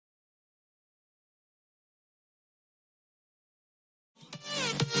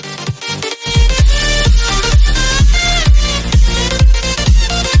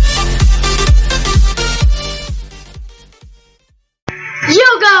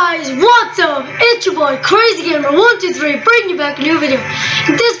guys, what's up? It's your boy Crazy Gamer 123 bringing you back a new video.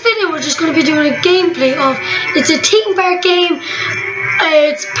 In this video we're just going to be doing a gameplay of, it's a theme park game,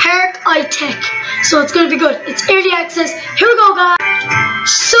 it's parkiteck, so it's going to be good. It's early access. Here we go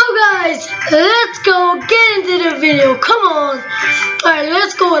guys. So guys, let's go get into the video. Come on. Alright,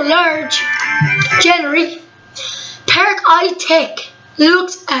 let's go at large. January. Parkiteck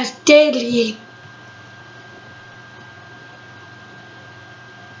looks as deadly.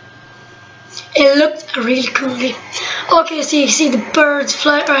 It looked really cool. Okay, so you see the birds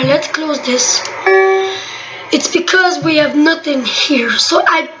fly. Alright, let's close this. It's because we have nothing here. So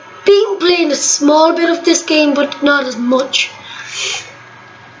I've been playing a small bit of this game, but not as much.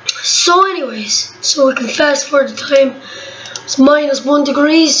 So anyways, so we can fast forward the time. It's -1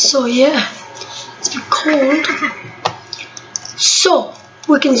 degrees, so yeah, it's a bit cold. So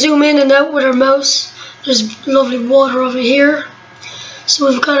we can zoom in and out with our mouse. There's lovely water over here. So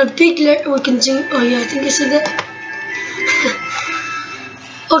we've got a big layer, we can zoom, oh yeah, I think I said that.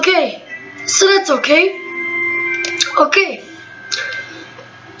 Okay, so that's okay. Okay,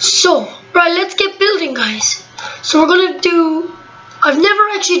 so, right, let's get building guys. So we're gonna do, I've never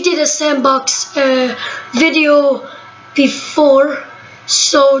actually did a sandbox video before.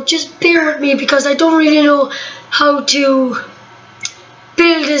 So just bear with me because I don't really know how to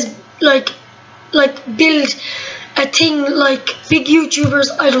build this, like build a thing like big YouTubers.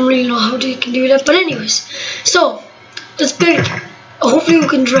 I don't really know how they can do that, but anyways, so let's build. Hopefully we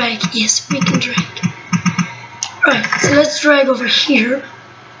can drag. Yes, we can drag. Right, so let's drag over here.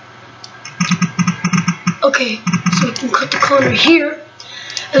 Okay, so we can cut the corner here,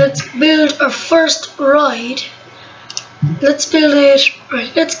 and let's build our first ride. Let's build it.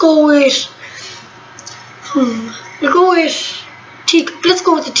 Right, let's go with we'll go with let's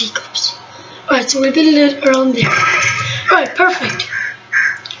go with the teacups. Alright, so we'll build it around there. Alright, perfect.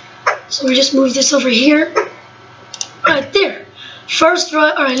 So we just move this over here. Right there. First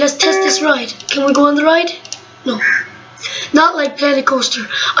ride. Alright, let's test this ride. Can we go on the ride? No. Not like Planet Coaster.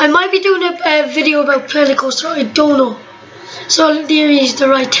 I might be doing a video about Planet Coaster. I don't know. So there is the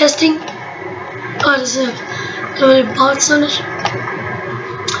ride testing. Oh, there's a lot of bots on it.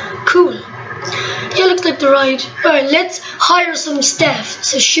 Cool. Yeah, looks like the ride. Alright, let's hire some staff.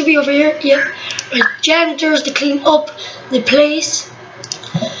 So should be over here. Yeah. Right, janitors to clean up the place.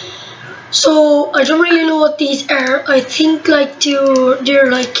 So I don't really know what these are. I think like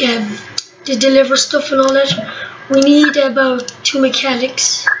they're like to deliver stuff and all that. We need about 2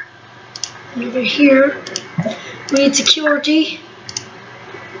 mechanics. One over here. We need security.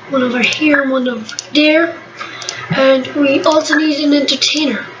 One over here, one over there. And we also need an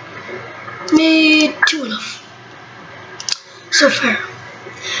entertainer. Made 2 enough so far.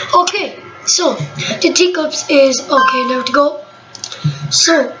 Okay, so the teacups is okay now to go.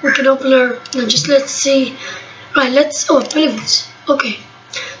 So we can open our, now just let's see. Right, let's, oh, balloons. Okay,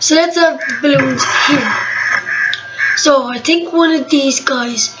 so let's have balloons here. So I think one of these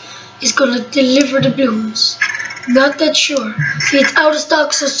guys is gonna deliver the balloons. Not that sure. See, it's out of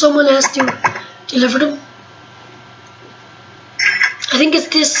stock, so someone has to deliver them. I think it's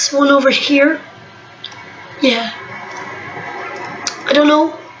this one over here. Yeah. I don't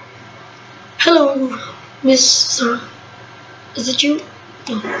know. Hello, Miss Sir. Is it you?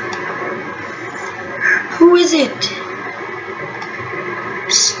 No. Who is it?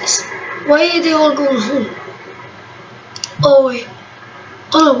 Why are they all going home? Oh wait.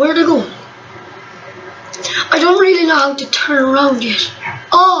 Oh no, where are they going? I don't really know how to turn around yet.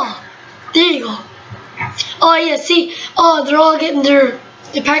 Oh, there you go. Oh yeah, see, oh, they're all getting their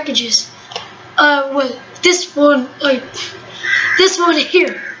packages. Well, this one, this one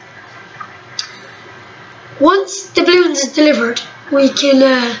here. Once the balloons is delivered, we can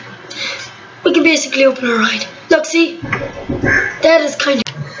basically open a ride. Look, see, that is kind of.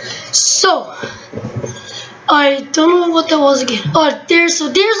 So, I don't know what that was again. Oh, there's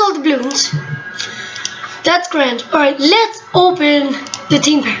all the balloons. That's grand. All right, let's open the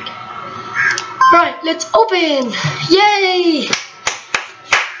theme park. Right, let's open! Yay!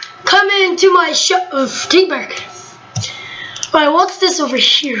 Come into my shop of theme park. Right, what's this over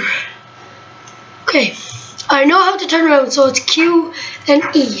here? Okay, I know how to turn around, so it's Q and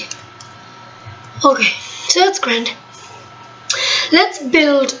E. Okay, so that's grand. Let's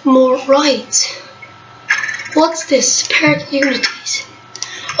build more rides. What's this? Park unities.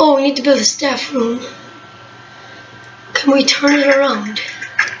 Oh, we need to build a staff room. Can we turn it around?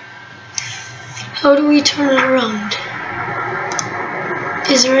 How do we turn it around?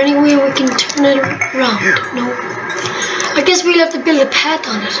 Is there any way we can turn it around? No. I guess we'll have to build a path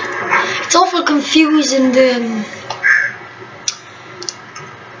on it. It's awful confusing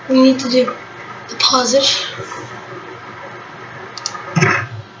we need to do deposit.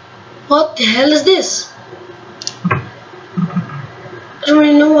 What the hell is this? I don't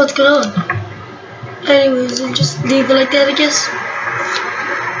really know what's going on. Anyways, I'll just leave it like that, I guess.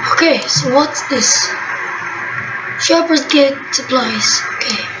 Okay, so what's this? Shoppers get supplies.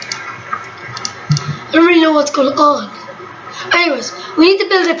 Okay. I don't really know what's going on. Anyways, we need to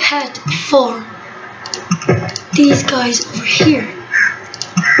build a path for these guys over here.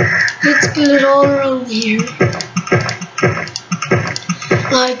 Let's build it all around here.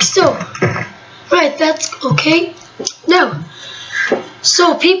 Like so. Right, that's okay. Now,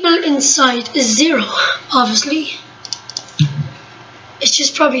 so people inside is 0, obviously. It's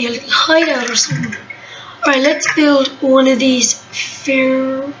just probably a little hideout or something. Alright, let's build one of these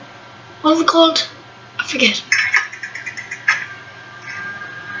what are they called? I forget.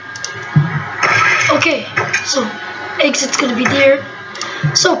 Okay, so exit's gonna be there.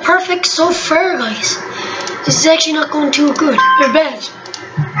 So perfect so far, guys. This is actually not going too good or bad.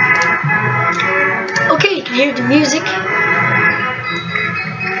 Okay, you can hear the music.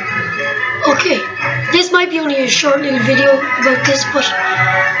 Okay, this might be only a short little video about this, but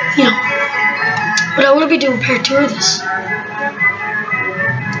you know, but I will be doing part 2 of this.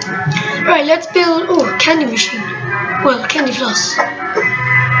 Right, let's build a candy machine. Well, candy floss.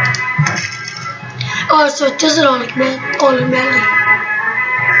 Oh, so it does it all like automatically.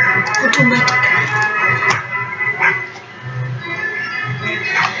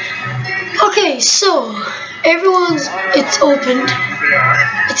 Okay, so it's opened.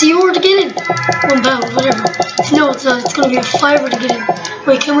 It's €1 to get in. £1, whatever. No, it's not. It's gonna be a €5 to get in.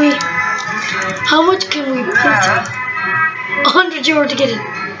 Wait, can we? How much can we put? €100 to get in.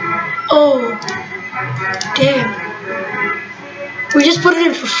 Oh, damn. We just put it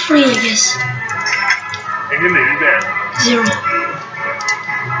in for free, I guess. 0.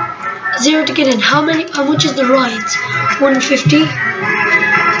 0 to get in. How much is the rides? 150.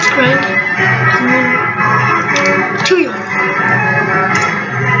 That's grand. And then €2.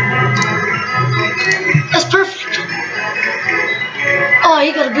 That's perfect. Oh,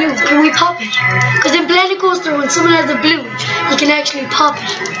 he got a blue. Can we pop it? Because in Planet Coaster, when someone has a blue, you can actually pop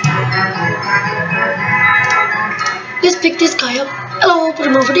it. Let's pick this guy up. And I'll put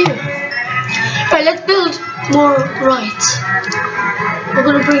him over there. Alright, let's build more rides. We're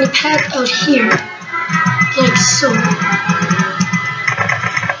going to bring a path out here. Like so.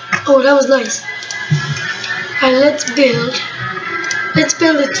 Oh, that was nice. Alright, let's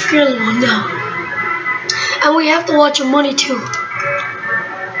build a thrill one now. And we have to watch our money too.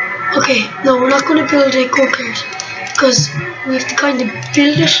 Okay, no, we're not going to build a go-kart because we have to kind of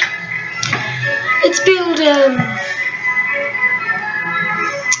build it. Let's build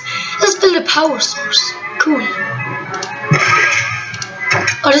a power source. Cool.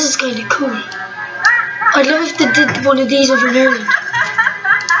 Oh, this is kind of cool. I'd love if they did one of these over in Ireland.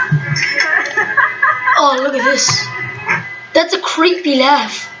 Oh, look at this. That's a creepy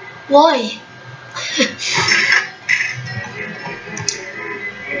laugh. Why?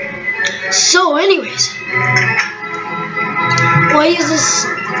 So, anyways, why is this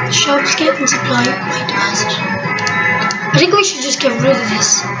shop's getting supply by deposit? I think we should just get rid of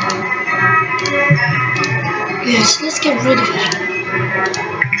this. Yes, let's get rid of it.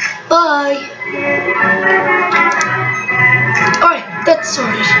 Bye. Alright, that's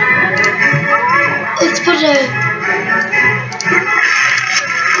sorted. Let's put a...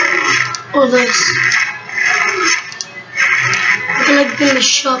 Oh, nice. I can like build a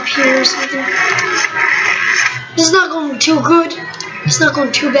shop here or something. This is not going too good. It's not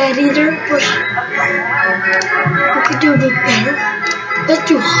going too bad either, but we could do a bit better. Let's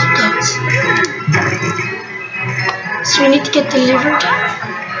do hot dogs. So we need to get delivered.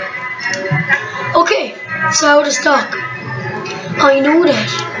 Okay, it's out of stock. I know that.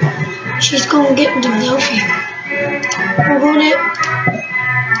 She's going to get them now for you. We're going to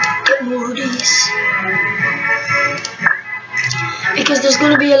get more of these. Because there's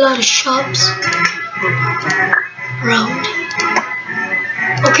going to be a lot of shops around.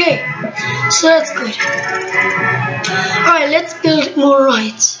 Okay, so that's good. Alright, let's build more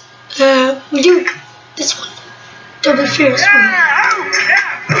rides. We'll do this one. Double Ferris wheel.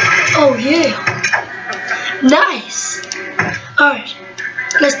 Oh yeah. Nice. Alright,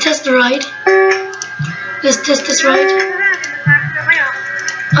 let's test the ride. Let's test this ride.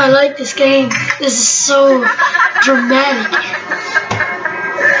 I like this game. This is so dramatic.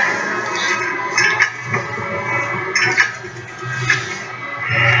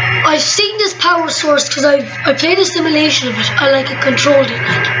 I've seen this power source because I played a simulation of it. I like it, controlled it.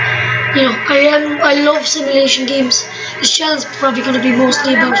 Like, you know, I love simulation games This channel's probably going to be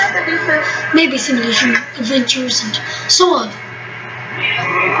mostly about maybe simulation, adventures, and so on.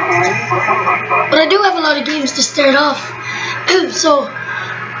 But I do have a lot of games to start off, so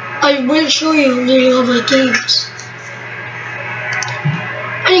I will show you nearly all my games.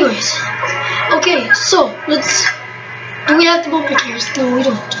 Anyways, okay, so let's. Do we have the bumper cars? No, we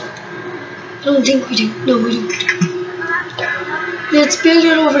don't. I don't think we do. No, we don't. Let's build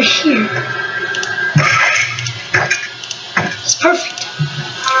it over here. That's perfect.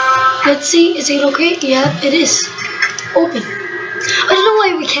 Let's see, is it okay? Yeah, it is. Open. I don't know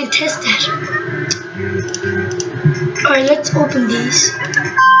why we can't test that. Alright, let's open these.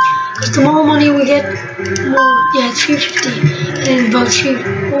 Because the more money we get, more, yeah, 350. And about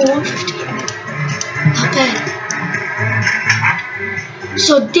 150. Not bad.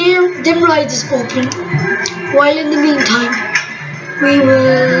 So dim rides is open. While in the meantime, we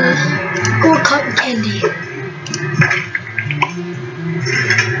will go with cotton candy.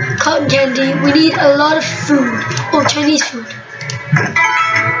 Cotton candy, we need a lot of food. Oh, Chinese food.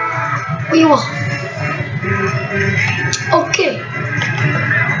 We want. Okay.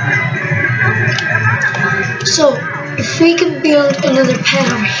 So, if we can build another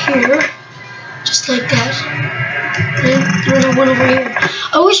pad over here, just like that. And another one over here.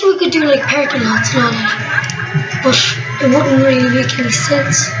 I wish we could do like parking lots and all that, but it wouldn't really make any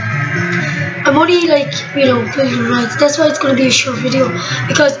sense. I'm only like, you know, building rides. That's why it's going to be a short video,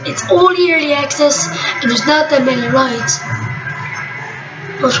 because it's only early access and there's not that many rides.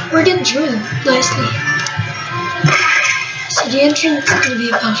 But we're getting through them nicely. So the entrance is going to be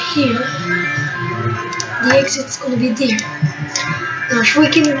about here. The exit's going to be there. Now if we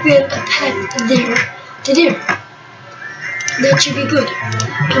can build a path there to there, that should be good.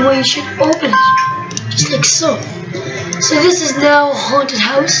 And we should open it, just like so. So this is now a haunted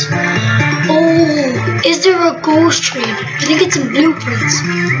house. Oh, is there a ghost train? I think it's in blueprints.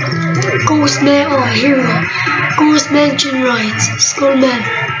 Ghost man, oh here we go. Ghost mansion rides, Skull Man.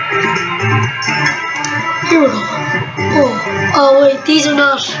 Here we go. Oh wait, these are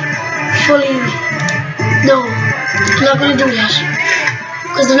not fully, no, I'm not going to do that.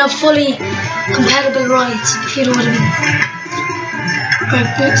 Because they're not fully compatible rides, if you know what I mean.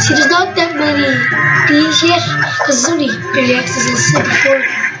 Right, see, there's not that many these yet, because it's only early access, as I said before.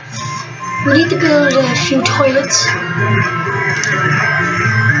 We need to build a few toilets.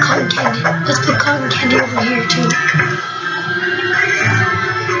 Cotton candy. Let's put cotton candy over here too.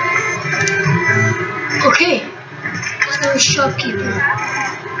 Okay, there's no shopkeeper.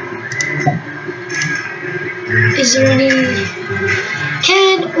 Is there any?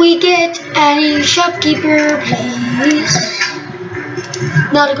 Can we get any shopkeeper, please?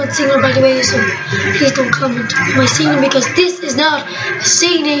 Not a good singer, by the way, so please don't comment on my singing, because this is not a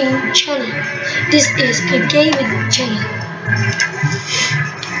singing channel. This is a gaming channel.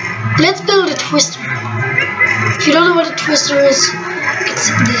 Let's build a twister. If you don't know what a twister is, it's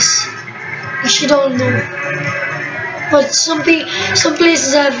this. You should all know. But some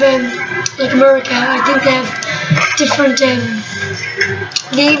places have, like America, I think they have different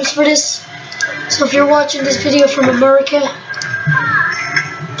names for this. So if you're watching this video from America,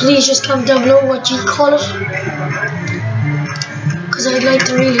 please just comment down below what you call it, because I'd like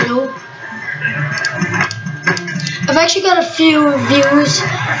to really know. I've actually got a few views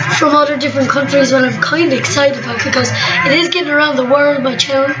from other different countries that I'm kind of excited about, because it is getting around the world, my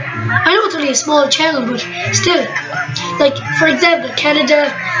channel. I know it's only a small channel, but still. Like, for example,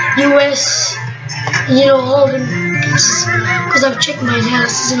 Canada, US, you know, all them places, because I've checked my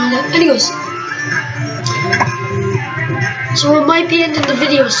analysis and all that. Anyways. So we might be ending the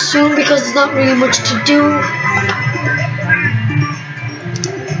video soon because there's not really much to do.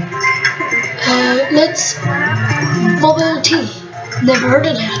 Let's bubble tea. Never heard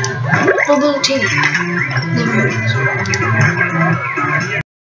of that. Bubble tea. Never heard of it.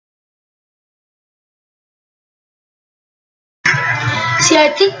 See, I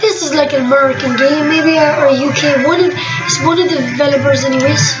think this is like an American game, maybe, or a UK. It's one of the developers,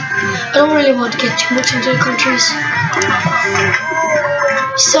 anyways. I don't really want to get too much into the countries.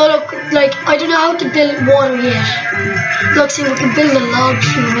 So look, like, I don't know how to build water yet. Look, see, we can build a log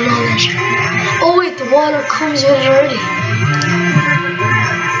flume and all that. Oh wait, the water comes with it already.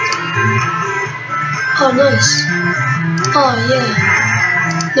 Oh, nice. Oh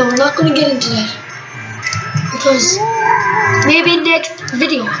yeah. No, we're not going to get into that, because maybe next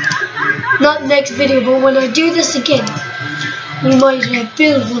video, not next video, but when I do this again, we might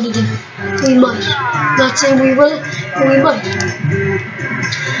build one of them. We might. Not saying we will, but we might.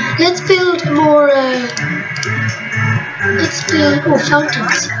 Let's build more, let's build,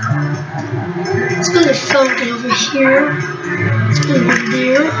 fountains. Let's build a fountain over here. Let's build one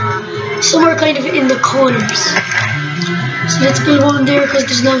there. Somewhere kind of in the corners. So let's build one there because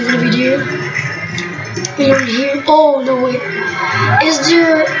there's not going to be there. Build one here. Oh, no, wait. Is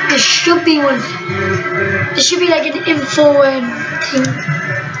there... There should be one. There should be like an info thing.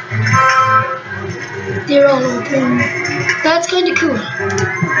 They're all open. That's kind of cool.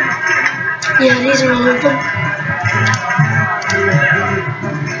 Yeah, these are all open.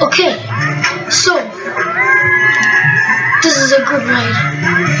 Okay, so this is a good ride.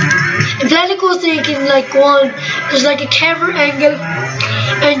 In Planet Coaster, you can like go on. There's like a camera angle,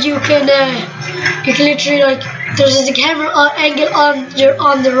 and you can literally like there's a camera angle on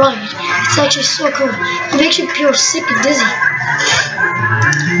the ride. It's actually so cool. It makes you pure sick and dizzy.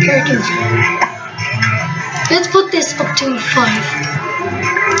 Let's put this up to 5.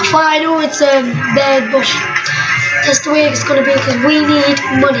 I know it's bad, but that's the way it's gonna be because we need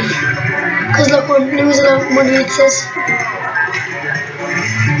money. Because look, we're losing out money, it says.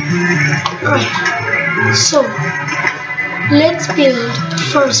 Alright, so let's build the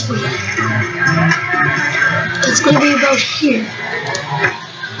first wheel. It's gonna be about here.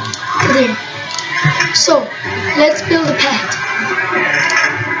 There. So let's build a path.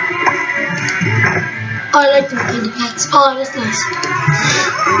 Oh, I like them kind of paths. Oh, that's nice.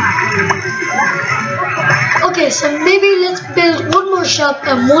 Okay, so maybe let's build one more shop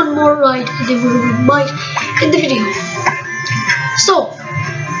and one more ride, and then we might end the video. So,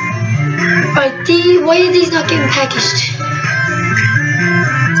 right, why are these not getting packaged?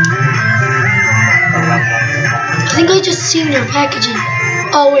 I think I just seen their packaging.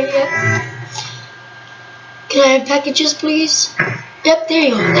 Oh wait, yeah. Can I have packages, please? Yep, there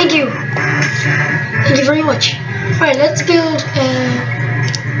you go. Thank you. Thank you very much. Alright, let's build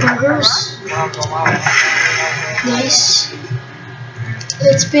burgers. Nice.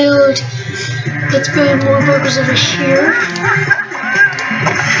 Let's build more burgers over here.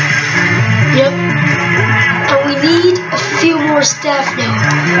 Yep. And we need a few more staff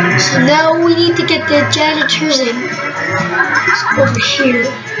now. So now we need to get the janitors in. So over here.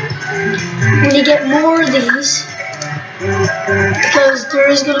 We need to get more of these. Because there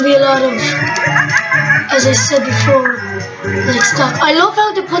is going to be a lot of, as I said before, like stock. I love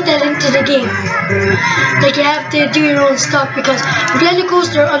how they put that into the game. Like you have to do your own stock because in Planet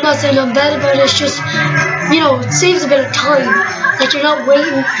Coaster, I'm not saying I'm bad about it, it's just, you know, it saves a bit of time. Like you're not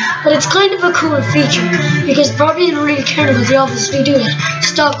waiting, but it's kind of a cool feature because probably in Real Carnival they obviously do that.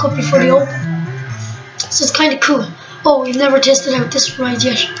 Stock up before they open. So it's kind of cool. Oh, we've never tested out this ride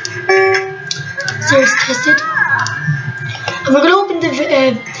yet. So it's tested. And we're going to open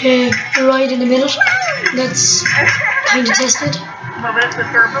the ride in a minute. That's kind of tested.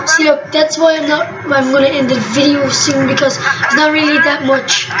 See, look, that's why I'm going to end the video soon because there's not really that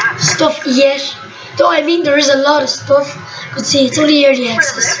much stuff yet. Though I mean there is a lot of stuff. But see, it's only early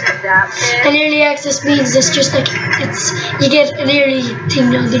access. And early access means it's just like you get an early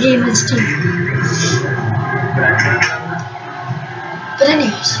thing on the game on Steam. But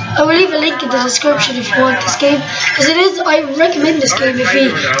anyways, I will leave a link in the description if you want this game, because I recommend this game if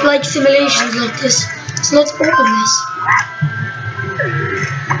you like simulations like this. So let's open this.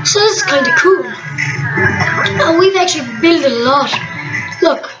 So this is kind of cool. And we've actually built a lot.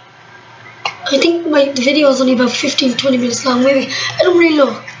 Look, I think the video is only about 15-20 minutes long, maybe. I don't really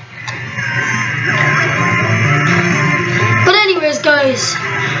know. But anyways, guys,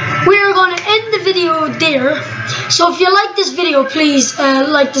 we are going to end the video there. So if you like this video, please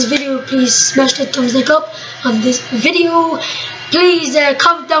smash that thumbs up on this video. Please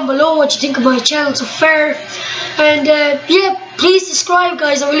comment down below what you think of my channel so far. And yeah, please subscribe,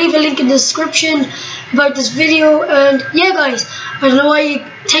 guys. I will leave a link in the description about this video. And yeah, guys, I don't know why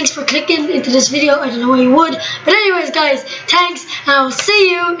thanks for clicking into this video. I don't know why you would. But anyways, guys, thanks, and I will see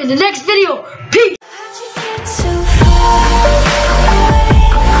you in the next video. Peace.